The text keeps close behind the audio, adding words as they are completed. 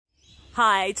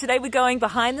Hi, today we're going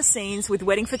behind the scenes with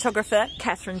wedding photographer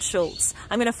Katherine Schultz.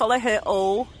 I'm going to follow her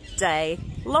all day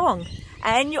long.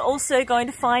 And you're also going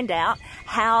to find out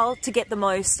how to get the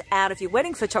most out of your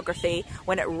wedding photography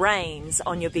when it rains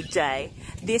on your big day.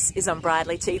 This is on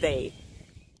Bridely TV.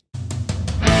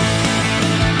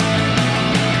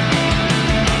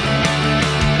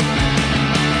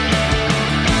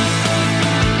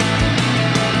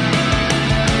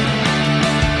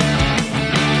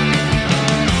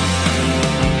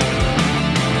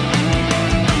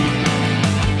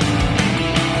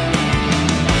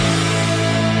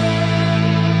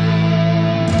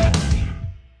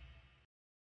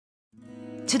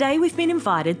 Today we've been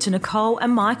invited to Nicole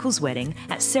and Michael's wedding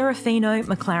at Serafino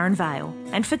McLaren Vale,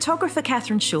 and photographer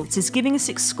Katherine Schultz is giving us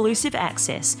exclusive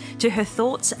access to her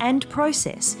thoughts and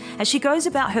process as she goes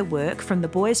about her work from the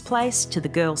boys' place to the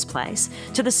girls' place,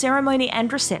 to the ceremony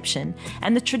and reception,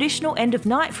 and the traditional end of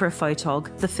night for a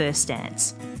photog, the first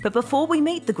dance. But before we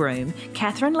meet the groom,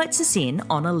 Katherine lets us in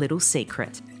on a little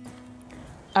secret.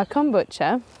 A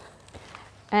kombucha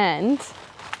and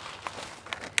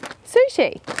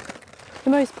sushi. The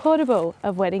most portable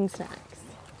of wedding snacks.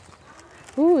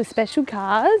 Ooh, special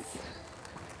cars.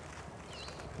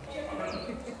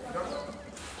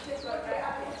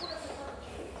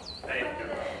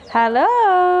 Hello.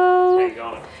 How you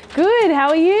going? Good, how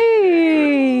are you?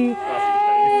 You're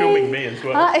filming me as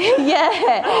well.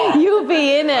 Yeah, you'll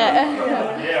be in it.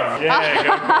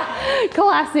 Yeah.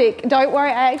 Classic. Don't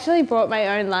worry, I actually brought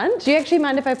my own lunch. Do you actually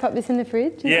mind if I pop this in the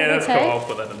fridge? Is Yeah, that's okay? cool. I'll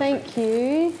put that in the Thank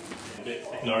you.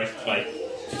 Nice face.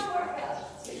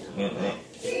 We're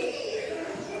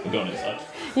going inside.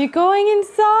 You're going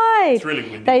inside. It's really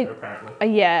windy here,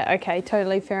 apparently. Yeah, okay,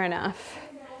 totally fair enough.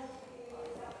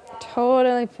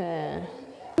 Totally fair.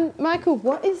 Michael,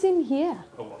 what is in here?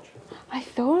 A watch. I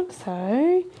thought so.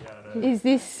 Yeah, I know. Is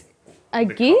this a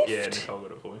gift? Yeah, Nicole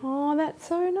got it for you. Oh, that's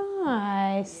so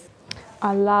nice.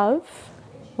 I love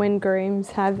when grooms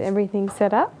have everything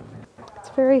set up. It's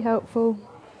very helpful.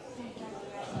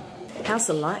 How's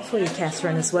the light for you,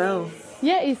 Katherine, as well?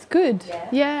 Yeah, it's good.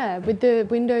 Yeah, with the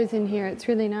windows in here, it's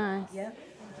really nice. Yeah.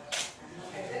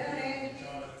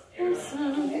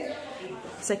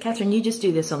 So, Katherine, you just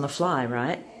do this on the fly,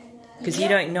 right? Because you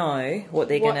don't know what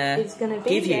they're going to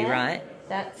give you, right?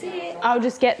 That's it. I'll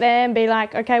just get there and be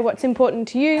like, okay, what's important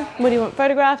to you? What do you want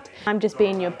photographed? I'm just be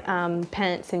in your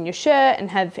pants and your shirt and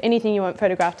have anything you want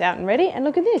photographed out and ready. And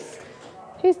look at this.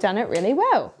 She's done it really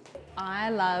well. I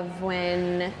love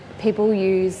when people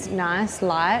use nice,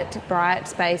 light, bright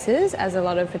spaces, as a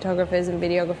lot of photographers and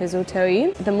videographers will tell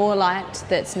you. The more light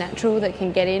that's natural that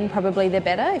can get in, probably the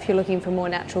better if you're looking for more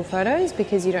natural photos,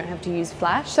 because you don't have to use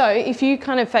flash. So if you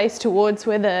kind of face towards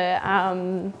where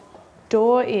the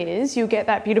door is, you'll get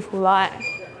that beautiful light.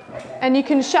 And you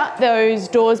can shut those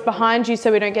doors behind you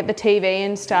so we don't get the TV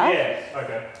and stuff. Yeah,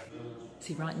 okay.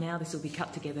 See, right now this will be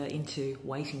cut together into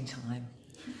waiting time.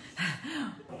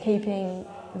 Keeping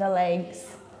the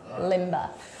legs limber.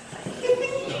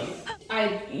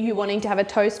 Are you wanting to have a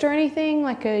toast or anything,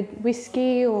 like a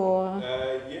whiskey or?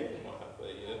 Yeah,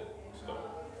 might have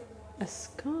a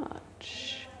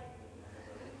scotch.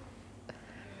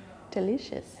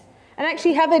 Delicious. And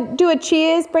actually do a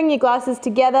cheers, bring your glasses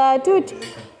together,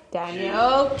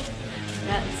 Daniel,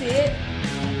 that's it.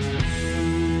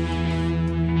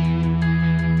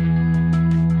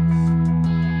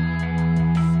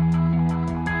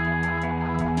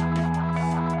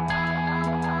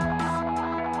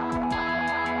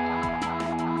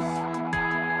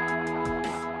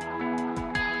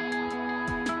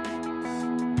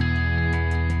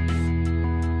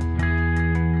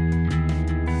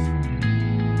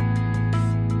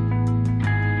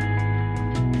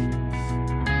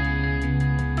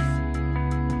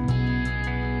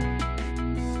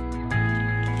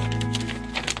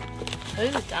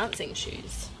 Those are dancing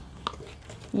shoes.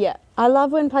 Yeah, I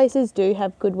love when places do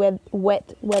have good wet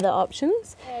weather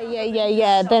options.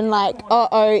 Yeah. Then like,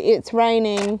 uh-oh, it's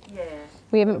raining. Yeah.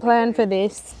 We haven't planned for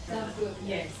this.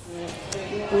 Yes.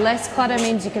 Less clutter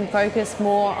means you can focus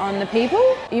more on the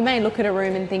people. You may look at a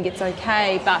room and think it's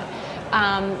okay, but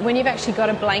when you've actually got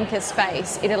a blanker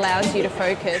space, it allows you to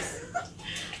focus.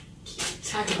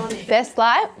 Best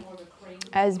light,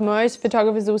 as most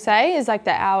photographers will say, is like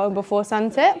the hour before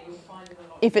sunset.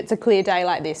 If it's a clear day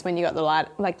like this, when you got the light,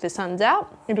 like the sun's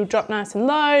out, it'll drop nice and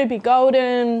low, be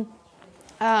golden.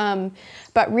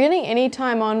 But really any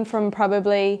time on from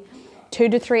probably 2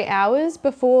 to 3 hours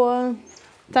before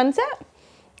sunset.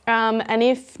 And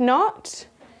if not,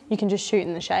 you can just shoot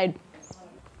in the shade.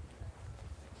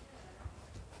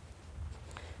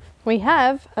 We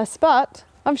have a spot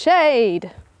of shade.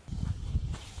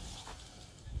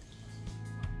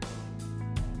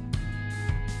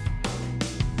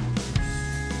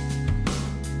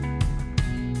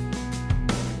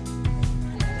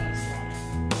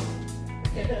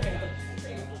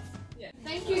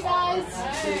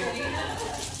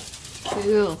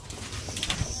 Cool.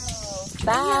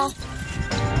 Bye.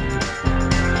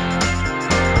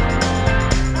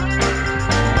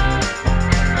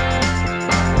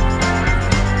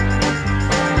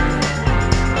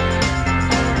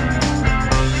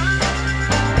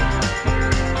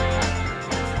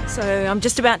 So I'm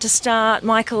just about to start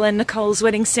Michael and Nicole's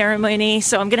wedding ceremony,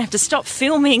 so I'm going to have to stop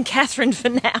filming Katherine for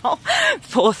now.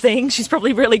 Poor thing, she's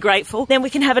probably really grateful. Then we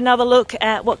can have another look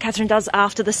at what Katherine does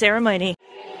after the ceremony.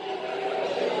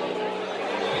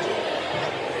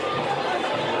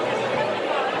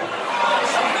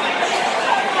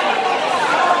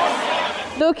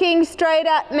 Looking straight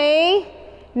at me.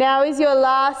 Now is your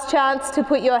last chance to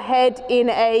put your head in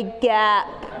a gap.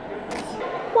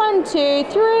 1, 2,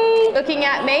 3. Looking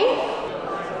at me.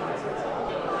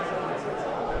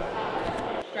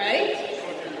 Great.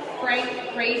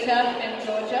 Frank, Rita and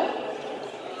Georgia.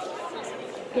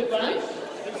 Good one.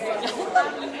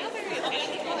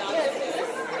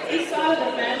 This side of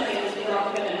the family is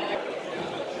rocking.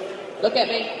 Look at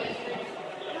me.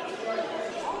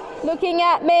 Looking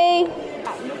at me.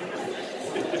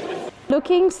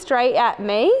 Looking straight at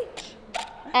me.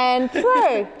 And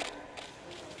through.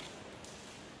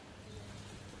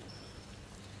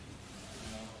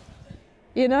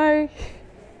 You know,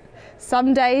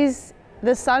 some days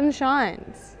the sun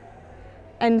shines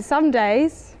and some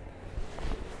days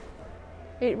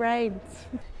it rains.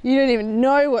 You don't even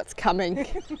know what's coming.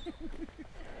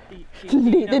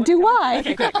 Neither do I.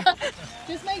 Okay, good.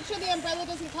 Just make sure the umbrella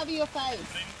doesn't cover your face.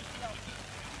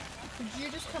 Could you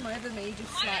just come over me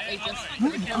just slightly, just for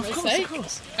the camera's sake? Of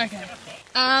course. Okay.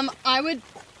 I would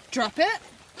drop it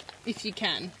if you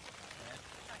can.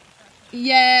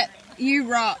 Yeah, you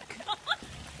rock.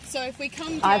 So if we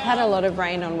come down... I've had a lot of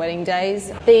rain on wedding days.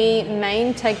 The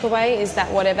main takeaway is that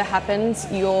whatever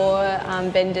happens, your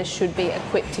vendor should be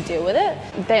equipped to deal with it.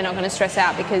 They're not going to stress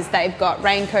out because they've got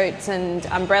raincoats and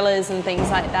umbrellas and things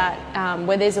like that.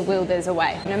 Where there's a will, there's a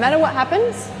way. No matter what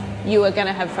happens, you are going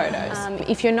to have photos.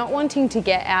 If you're not wanting to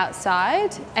get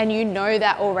outside and you know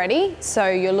that already, so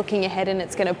you're looking ahead and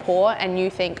it's going to pour and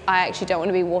you think, I actually don't want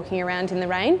to be walking around in the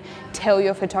rain, tell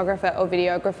your photographer or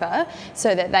videographer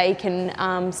so that they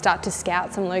can start to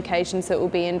scout some locations that will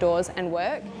be indoors and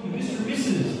work.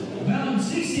 Mrs.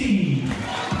 Valenzisi.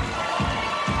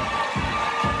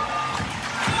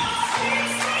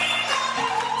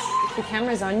 If the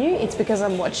camera's on you, it's because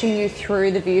I'm watching you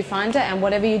through the viewfinder and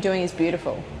whatever you're doing is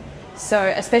beautiful.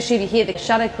 So especially if you hear the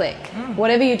shutter click,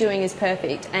 whatever you're doing is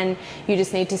perfect and you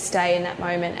just need to stay in that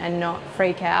moment and not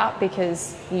freak out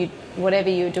because whatever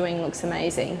you're doing looks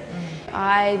amazing.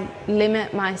 I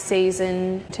limit my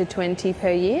season to 20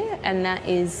 per year and that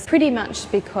is pretty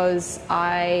much because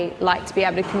I like to be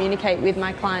able to communicate with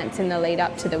my clients in the lead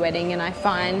up to the wedding, and I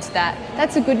find that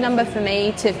that's a good number for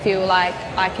me to feel like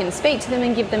I can speak to them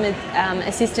and give them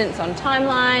assistance on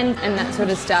timeline and that sort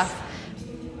of stuff.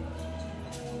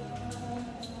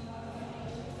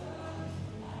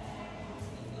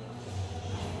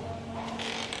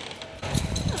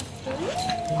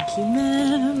 Thank you,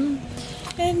 ma'am.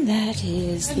 And that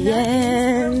is the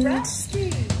end.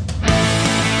 Rustic.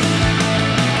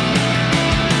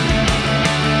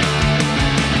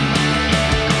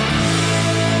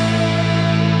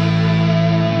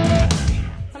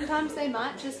 Sometimes they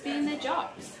might just be in their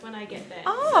jocks when I get there.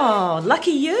 Oh,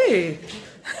 lucky you.